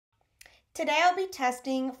Today I'll be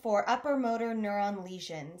testing for upper motor neuron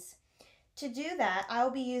lesions. To do that, I'll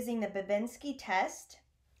be using the Babinski test,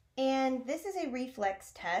 and this is a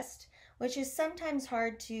reflex test, which is sometimes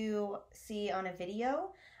hard to see on a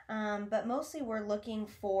video, but mostly we're looking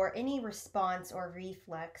for any response or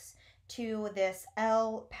reflex to this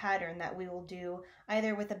L pattern that we will do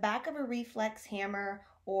either with the back of a reflex hammer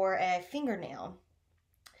or a fingernail.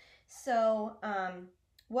 So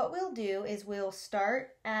what we'll do is we'll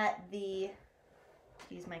start at the,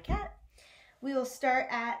 excuse my cat, we will start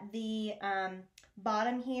at the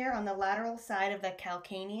bottom here on the lateral side of the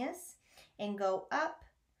calcaneus and go up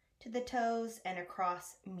to the toes and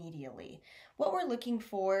across medially. What we're looking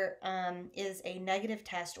for is a negative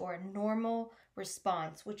test or a normal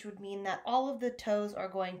response, which would mean that all of the toes are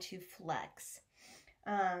going to flex.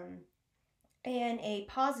 And a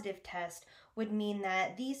positive test would mean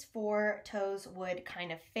that these four toes would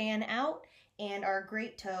kind of fan out and our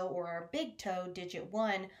great toe or our big toe, digit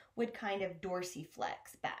 1, would kind of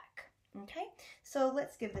dorsiflex back. Okay, so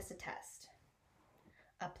let's give this a test.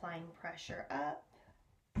 Applying pressure up,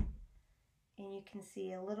 and you can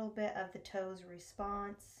see a little bit of the toe's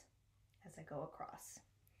response as I go across.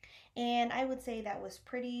 And I would say that was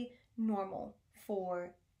pretty normal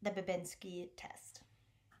for the Babinski test.